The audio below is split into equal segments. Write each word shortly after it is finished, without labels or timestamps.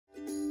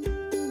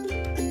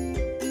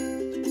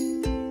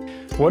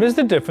What is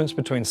the difference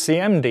between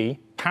CMD,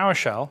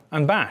 PowerShell,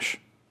 and Bash?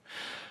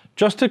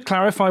 Just to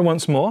clarify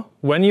once more,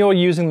 when you're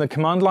using the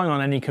command line on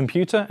any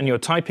computer and you're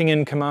typing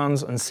in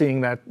commands and seeing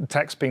that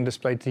text being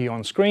displayed to you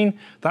on screen,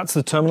 that's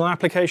the terminal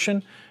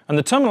application. And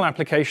the terminal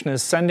application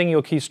is sending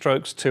your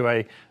keystrokes to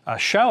a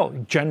shell,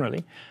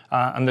 generally.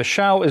 And the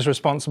shell is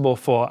responsible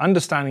for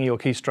understanding your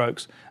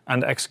keystrokes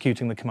and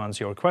executing the commands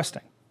you're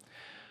requesting.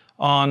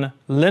 On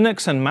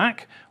Linux and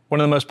Mac,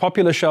 one of the most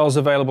popular shells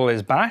available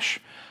is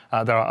Bash.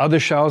 There are other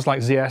shells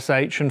like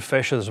ZSH and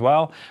Fish as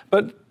well,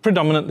 but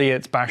predominantly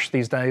it's Bash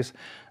these days.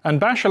 And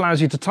Bash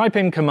allows you to type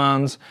in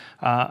commands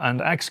and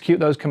execute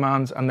those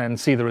commands and then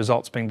see the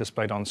results being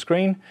displayed on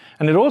screen.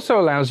 And it also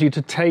allows you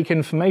to take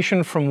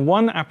information from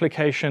one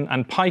application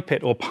and pipe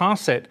it or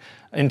pass it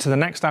into the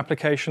next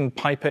application,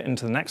 pipe it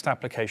into the next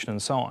application,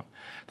 and so on.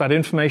 That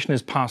information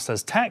is passed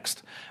as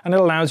text, and it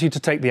allows you to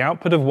take the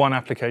output of one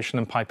application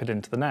and pipe it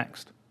into the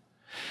next.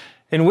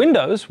 In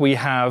Windows, we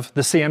have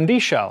the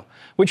CMD shell,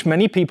 which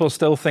many people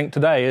still think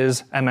today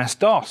is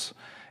MS-DOS.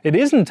 It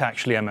isn't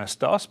actually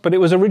MS-DOS, but it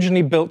was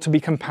originally built to be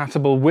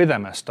compatible with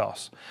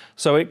MS-DOS.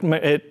 So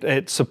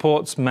it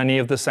supports many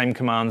of the same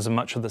commands and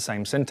much of the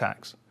same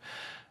syntax.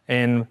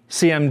 In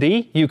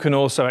CMD, you can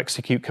also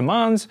execute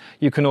commands.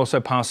 You can also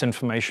pass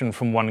information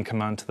from one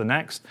command to the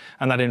next,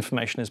 and that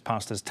information is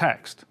passed as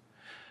text.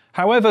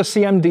 However,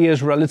 CMD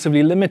is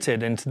relatively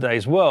limited in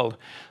today's world.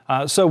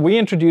 So we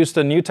introduced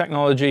a new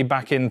technology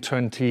back in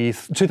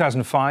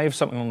 2005,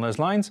 something along those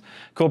lines,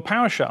 called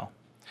PowerShell.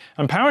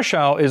 And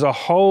PowerShell is a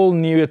whole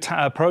new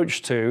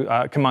approach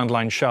to command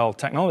line shell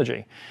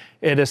technology.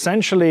 It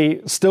essentially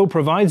still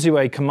provides you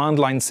a command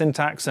line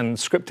syntax and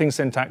scripting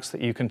syntax that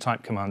you can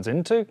type commands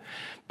into,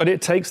 but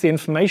it takes the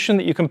information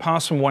that you can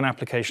pass from one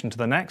application to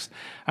the next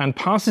and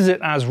passes it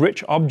as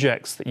rich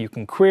objects that you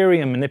can query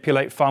and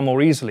manipulate far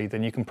more easily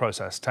than you can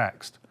process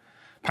text.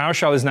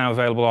 PowerShell is now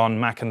available on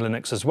Mac and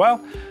Linux as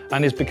well,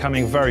 and is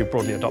becoming very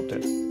broadly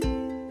adopted.